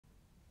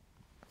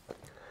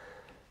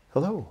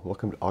Hello,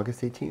 welcome to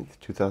August 18th,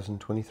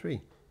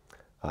 2023.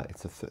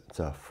 It's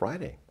a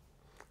Friday.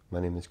 My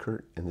name is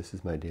Kurt, and this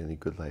is my daily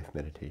good life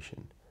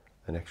meditation,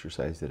 an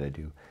exercise that I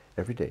do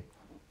every day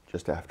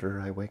just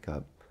after I wake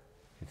up.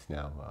 It's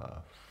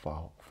now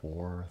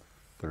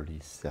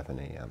 4:37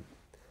 a.m.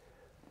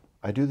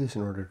 I do this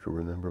in order to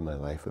remember my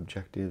life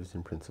objectives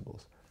and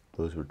principles,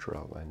 those which are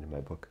outlined in my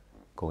book,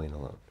 Going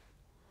Alone.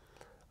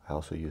 I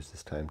also use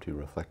this time to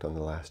reflect on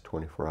the last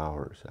 24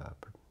 hours,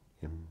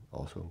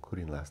 also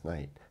including last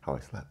night, how I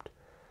slept.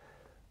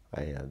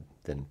 I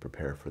then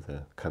prepare for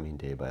the coming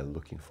day by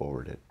looking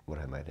forward at what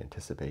I might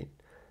anticipate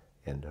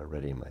and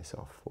readying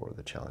myself for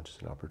the challenges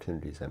and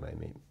opportunities I might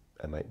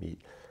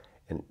meet,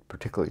 and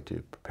particularly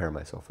to prepare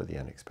myself for the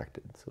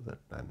unexpected, so that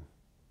I'm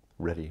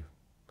ready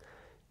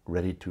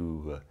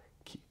to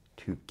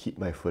keep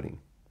my footing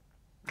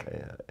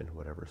in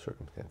whatever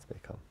circumstance may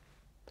come.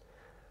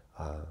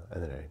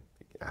 And then I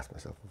ask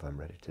myself if I'm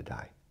ready to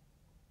die,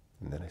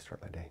 and then I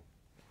start my day.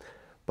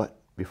 But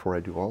before I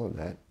do all of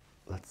that,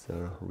 let's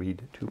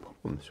read two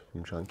poems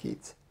from John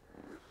Keats.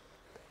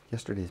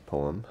 Yesterday's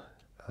poem,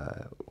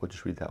 we'll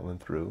just read that one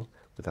through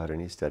without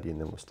any study, and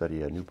then we'll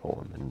study a new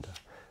poem, and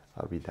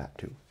I'll read that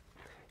too.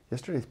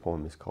 Yesterday's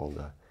poem is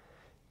called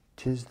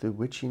 "'Tis the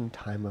Witching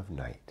Time of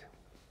Night."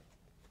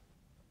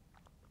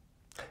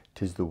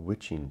 'Tis the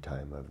witching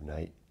time of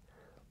night,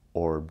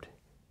 orbed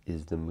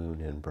is the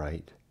moon and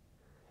bright,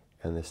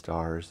 and the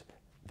stars,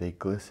 they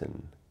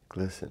glisten,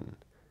 glisten,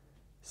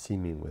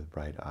 seeming with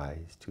bright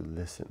eyes to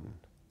listen.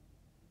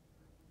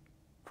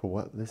 For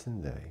what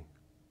listen they?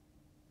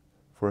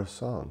 For a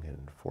song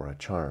and for a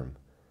charm.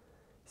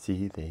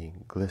 See, they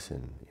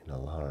glisten in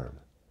alarm,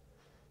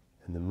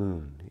 and the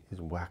moon is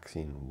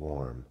waxing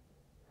warm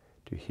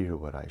to hear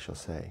what I shall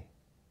say.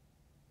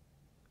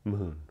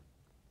 Moon,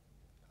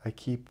 I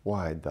keep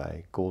wide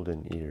thy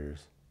golden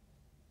ears.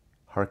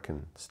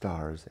 Hearken,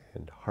 stars,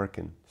 and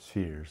hearken,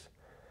 spheres.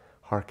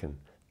 Hearken,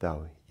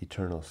 thou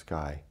eternal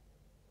sky.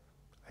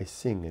 I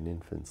sing an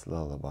infant's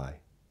lullaby,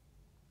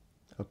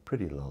 a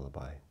pretty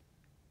lullaby.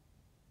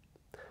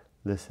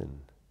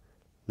 Listen,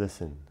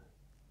 listen,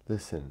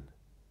 listen,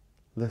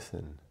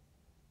 listen.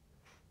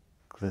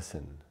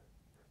 Glisten,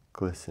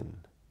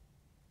 glisten,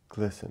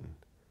 glisten,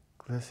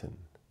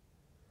 glisten.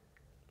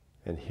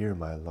 And hear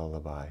my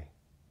lullaby.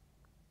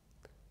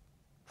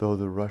 Though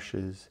the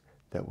rushes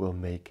that will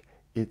make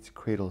its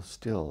cradle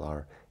still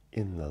are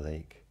in the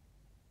lake,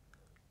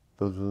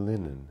 though the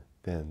linen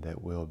then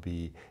that will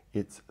be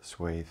its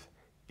swathe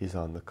is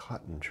on the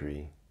cotton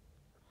tree,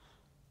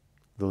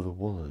 though the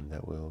woolen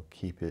that will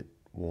keep it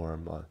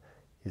warm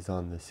is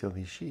on the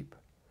silly sheep.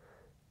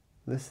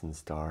 Listen,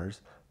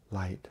 stars,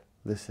 light,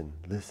 listen,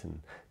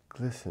 listen,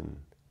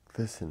 glisten,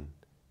 glisten,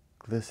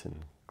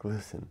 glisten,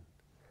 glisten,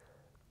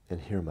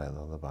 and hear my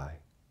lullaby.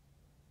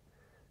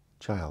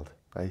 Child,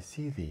 I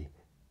see thee.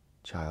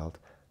 Child,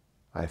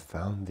 I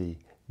found thee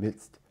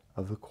midst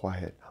of the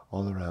quiet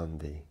all around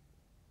thee.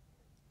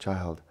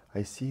 Child,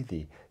 I see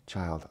thee.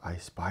 Child, I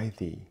spy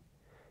thee,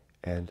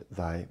 and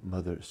thy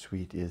mother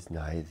sweet is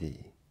nigh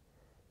thee.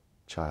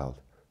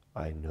 Child,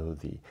 I know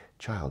thee.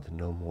 Child,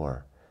 no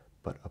more,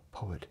 but a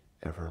poet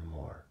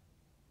evermore.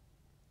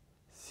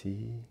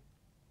 See,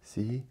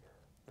 see,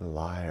 the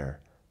lyre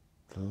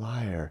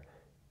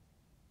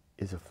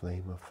is a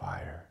flame of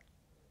fire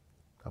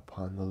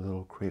upon the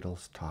little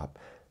cradle's top,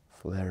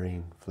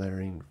 flaring,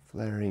 flaring,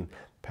 flaring,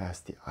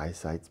 past the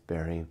eyesight's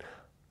bearing.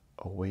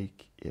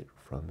 Awake it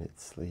from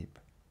its sleep,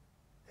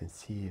 and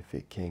see if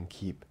it can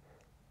keep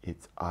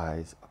its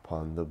eyes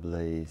upon the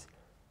blaze.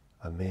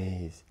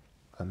 Amaze,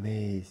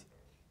 amaze,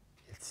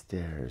 it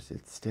stares,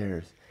 it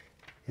stares,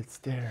 it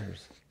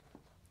stares.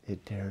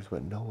 It dares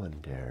what no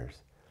one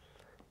dares.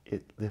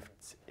 It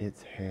lifts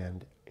its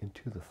hand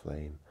into the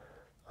flame,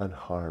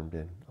 unharmed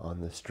and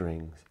on the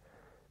strings,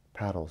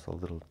 paddles a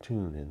little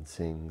tune and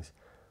sings,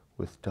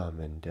 with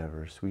dumb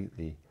endeavor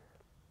sweetly.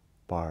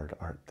 Bard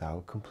art thou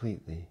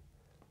completely,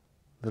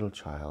 little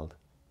child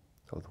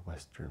of the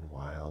western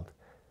wild.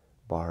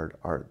 Bard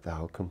art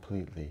thou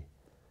completely,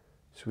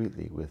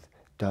 sweetly with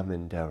dumb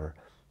endeavor,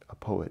 a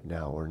poet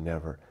now or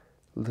never.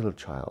 Little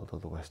child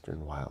of the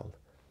western wild,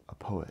 a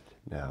poet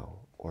now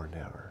or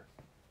never.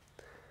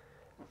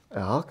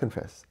 Now, I'll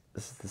confess,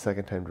 this is the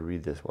second time to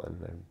read this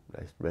one.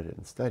 I read it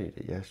and studied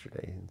it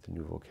yesterday. It's a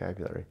new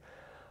vocabulary.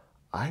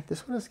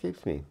 This one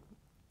escapes me.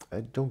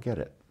 I don't get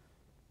it.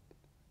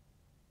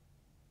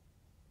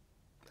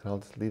 And I'll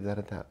just leave that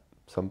at that.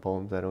 Some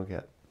poems I don't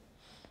get.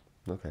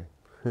 Okay.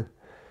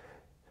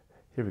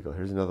 Here we go.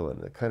 Here's another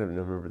one. I kind of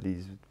remember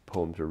these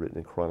poems are written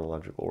in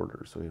chronological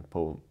order. So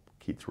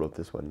Keats wrote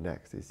this one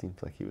next. It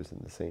seems like he was in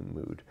the same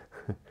mood.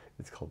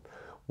 It's called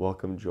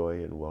Welcome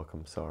Joy and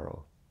Welcome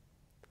Sorrow.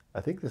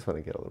 I think this one I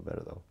get a little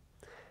better though.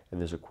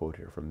 And there's a quote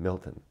here from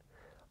Milton.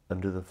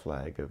 Under the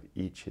flag of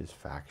each his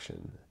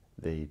faction,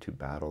 they to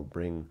battle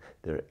bring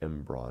their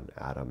embron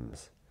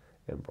atoms.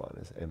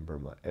 Embron is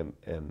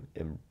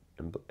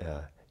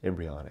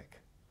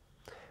embryonic.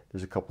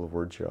 There's a couple of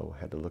words here I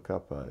had to look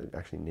up,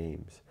 actually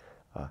names.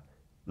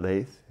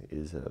 Leith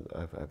is,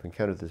 I've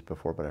encountered this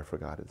before, but I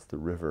forgot. It's the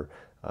river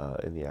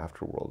in the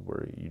afterworld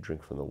where you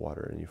drink from the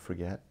water and you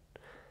forget.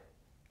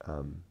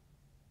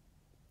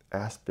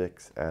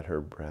 Aspics at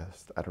her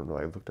breast. I don't know.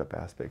 I looked up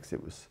aspics.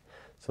 It was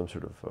some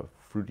sort of a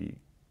fruity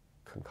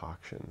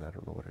concoction. I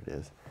don't know what it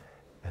is.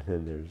 And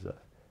then there's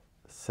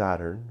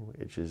Saturn,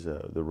 which is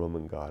the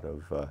Roman god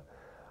of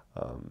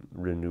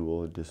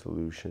renewal,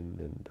 dissolution,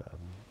 and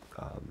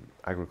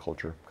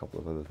agriculture, a couple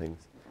of other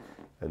things.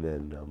 And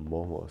then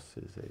Momos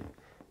is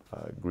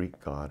a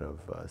Greek god of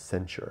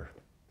censure.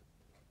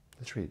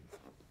 Let's read.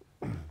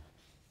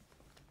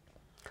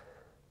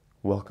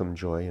 Welcome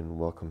joy and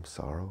welcome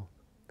sorrow,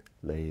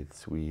 Lathe,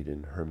 Swede,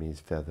 and Hermes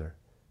feather.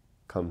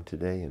 Come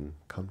today and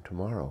come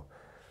tomorrow.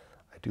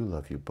 I do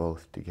love you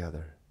both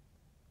together.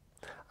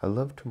 I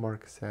love to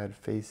mark sad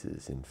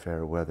faces in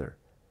fair weather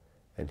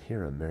and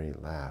hear a merry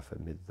laugh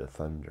amid the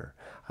thunder.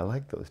 I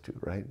like those two,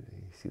 right?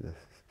 You see the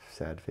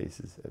sad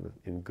faces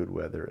in good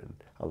weather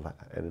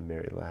and a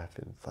merry laugh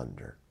in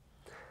thunder.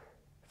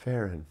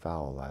 Fair and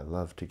foul I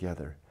love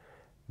together,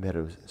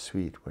 meadows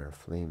sweet where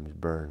flames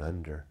burn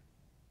under.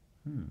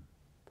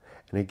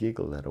 And a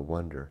giggle at a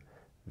wonder,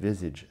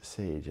 visage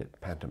sage at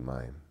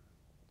pantomime,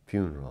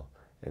 funeral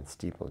and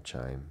steeple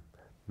chime.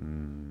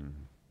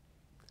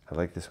 I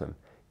like this one.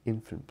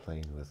 Infant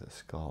playing with a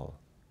skull.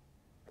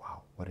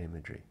 Wow, what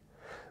imagery.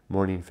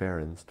 Morning fair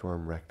and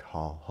storm-wrecked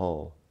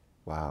hull.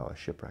 Wow, a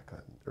shipwreck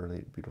on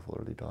early, beautiful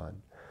early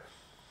dawn.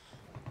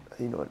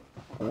 You know what?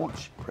 Old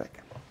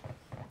shipwreck.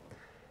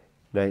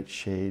 Night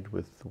shade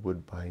with the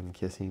woodbine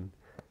kissing,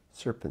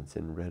 serpents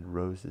in red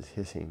roses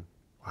hissing.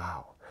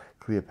 Wow.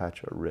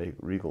 Cleopatra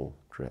regal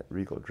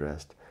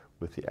dressed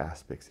with the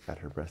aspics at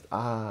her breast.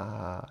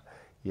 Ah,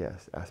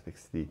 yes,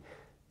 aspics.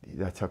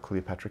 That's how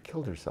Cleopatra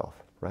killed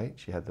herself, right?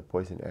 She had the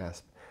poison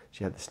asp.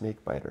 She had the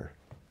snake biter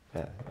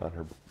on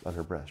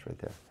her breast right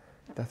there.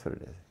 That's what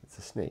it is. It's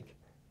a snake,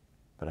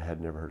 but I had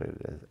never heard of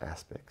it as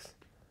aspics.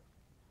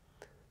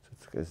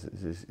 So it's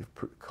this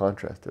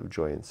contrast of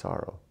joy and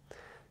sorrow.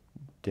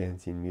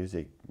 Dancing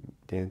music,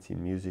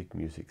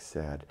 music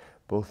sad,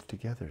 both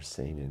together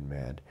sane and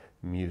mad.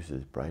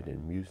 Muses bright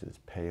and muses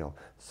pale,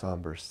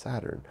 somber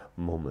Saturn,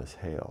 Momus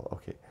hail.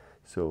 Okay,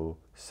 so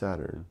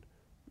Saturn,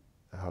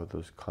 how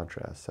those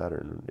contrast.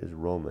 Saturn is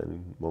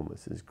Roman,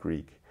 Momus is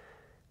Greek.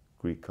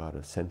 Greek god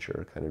of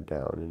censure, kind of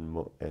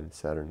down, and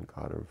Saturn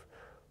god of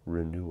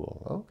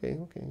renewal. Okay,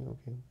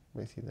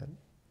 I see that.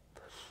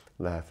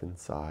 Laugh and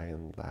sigh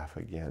and laugh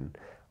again.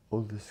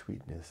 Oh, the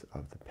sweetness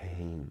of the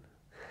pain.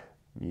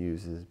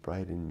 Muses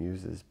bright and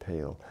muses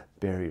pale,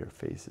 barrier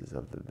faces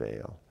of the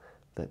veil.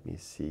 Let me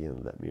see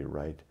and let me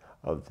write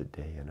of the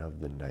day and of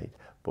the night.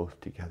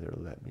 Both together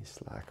let me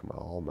slack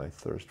all my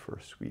thirst for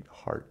a sweet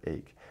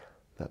heartache.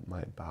 Let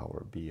my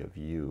bower be of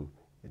you,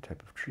 a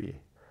type of tree,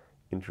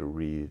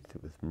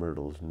 interwreathed with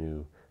myrtles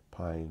new,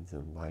 pines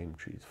and lime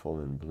trees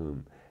full in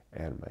bloom,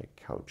 and my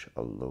couch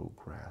a low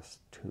grass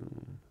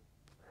tomb.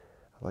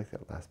 I like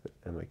that last bit,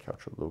 and my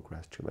couch a low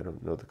grass tomb. I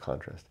don't know the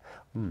contrast.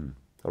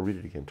 I'll read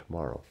it again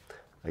tomorrow.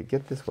 I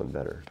get this one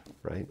better,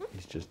 right?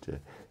 He's just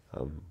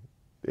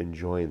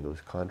enjoying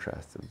those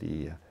contrasts of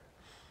the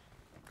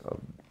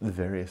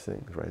various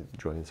things, right?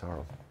 Joy and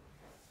sorrow.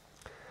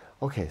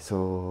 Okay,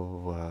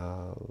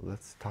 so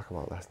let's talk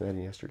about last night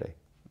and yesterday.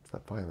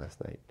 Slept fine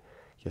last night.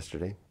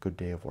 Yesterday, good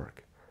day of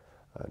work.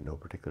 No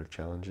particular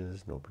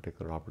challenges, no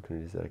particular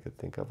opportunities that I could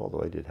think of,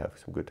 although I did have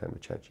some good time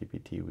with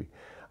ChatGPT.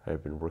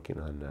 I've been working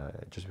on,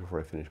 just before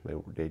I finish my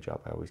day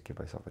job, I always give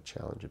myself a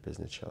challenge, a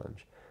business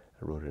challenge.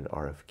 I wrote an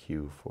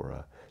RFQ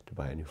to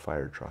buy a new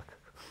fire truck,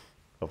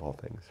 of all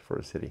things, for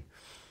a city.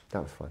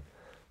 That was fun.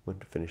 Went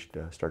to finish,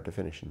 start to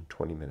finish in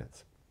 20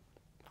 minutes.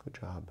 Good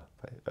job.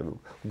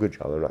 Good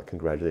job. I'm not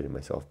congratulating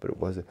myself, but it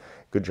was a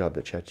good job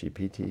that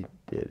ChatGPT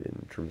did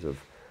in terms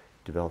of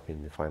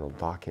developing the final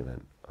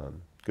document.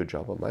 Good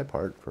job on my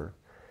part for,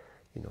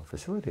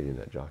 facilitating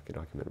that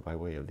document by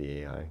way of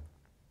the AI.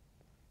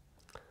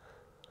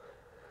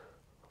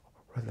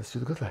 Right, let's do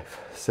the good life.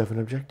 7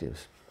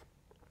 objectives.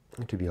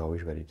 To be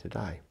always ready to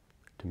die,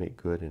 to make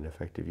good and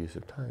effective use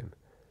of time,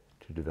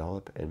 to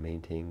develop and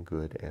maintain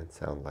good and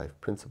sound life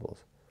principles,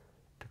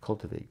 to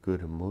cultivate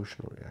good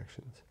emotional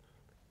reactions,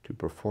 to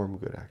perform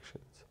good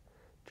actions,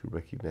 to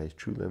recognize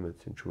true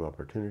limits and true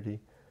opportunity,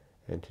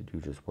 and to do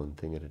just one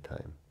thing at a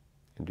time,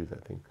 and do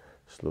that thing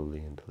slowly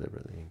and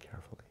deliberately and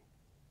carefully.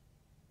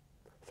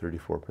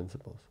 34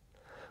 principles.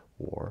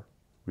 War,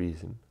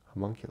 reason,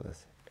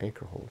 homunculus,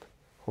 anchor hold,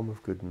 home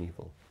of good and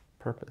evil,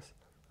 purpose,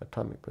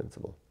 atomic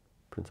principle,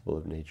 principle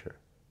of nature,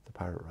 the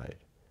pirate ride,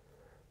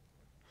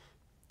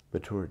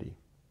 maturity,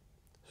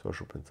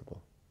 social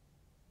principle,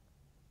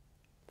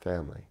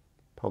 family,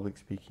 public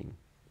speaking,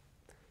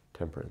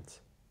 temperance,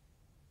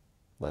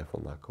 life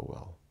will not go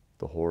well,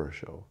 the horror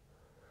show,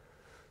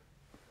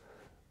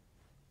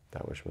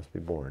 that which must be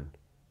born,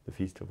 the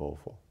feast of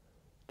offal,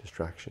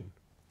 distraction,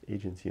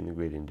 agency in the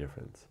great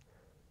indifference,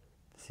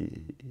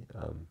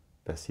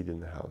 best seat in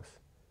the house,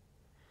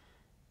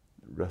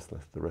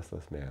 the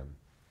restless man,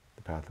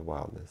 the path of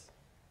wildness,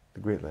 the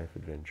great life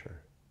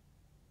adventure,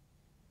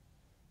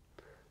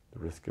 the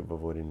risk of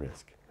avoiding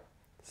risk,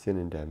 sin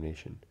and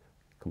damnation,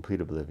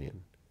 complete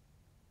oblivion,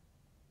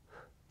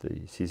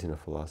 the season of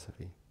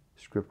philosophy,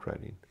 script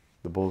writing,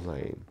 the bullseye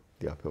aim,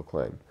 the uphill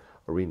climb,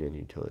 arena and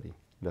utility,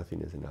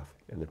 nothing is enough,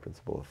 and the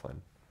principle of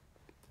fun.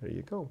 There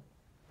you go.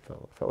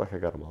 Felt like I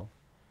got them all.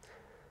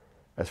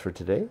 As for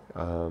today,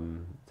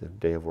 the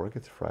day of work,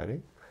 it's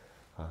Friday.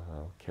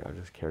 I'll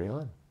just carry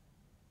on.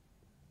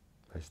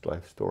 My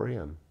life story,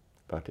 I'm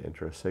about to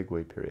enter a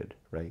segue period,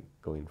 right?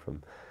 Going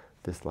from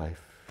this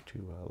life to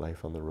a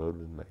life on the road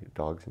with my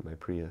dogs and my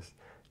Prius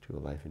to a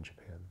life in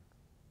Japan.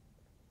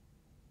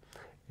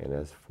 And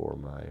as for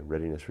my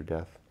readiness for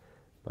death,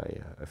 my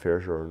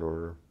affairs are in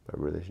order,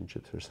 my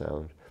relationships are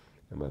sound,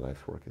 and my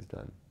life's work is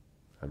done.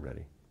 I'm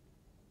ready.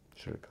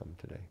 Should have come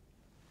today.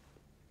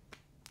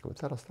 With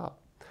that, I'll stop.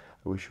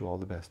 I wish you all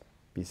the best.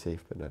 Be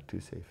safe, but not too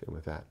safe. And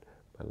with that,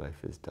 my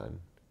life is done,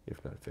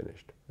 if not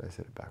finished. I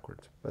said it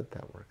backwards, but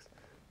that works.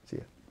 See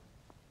ya.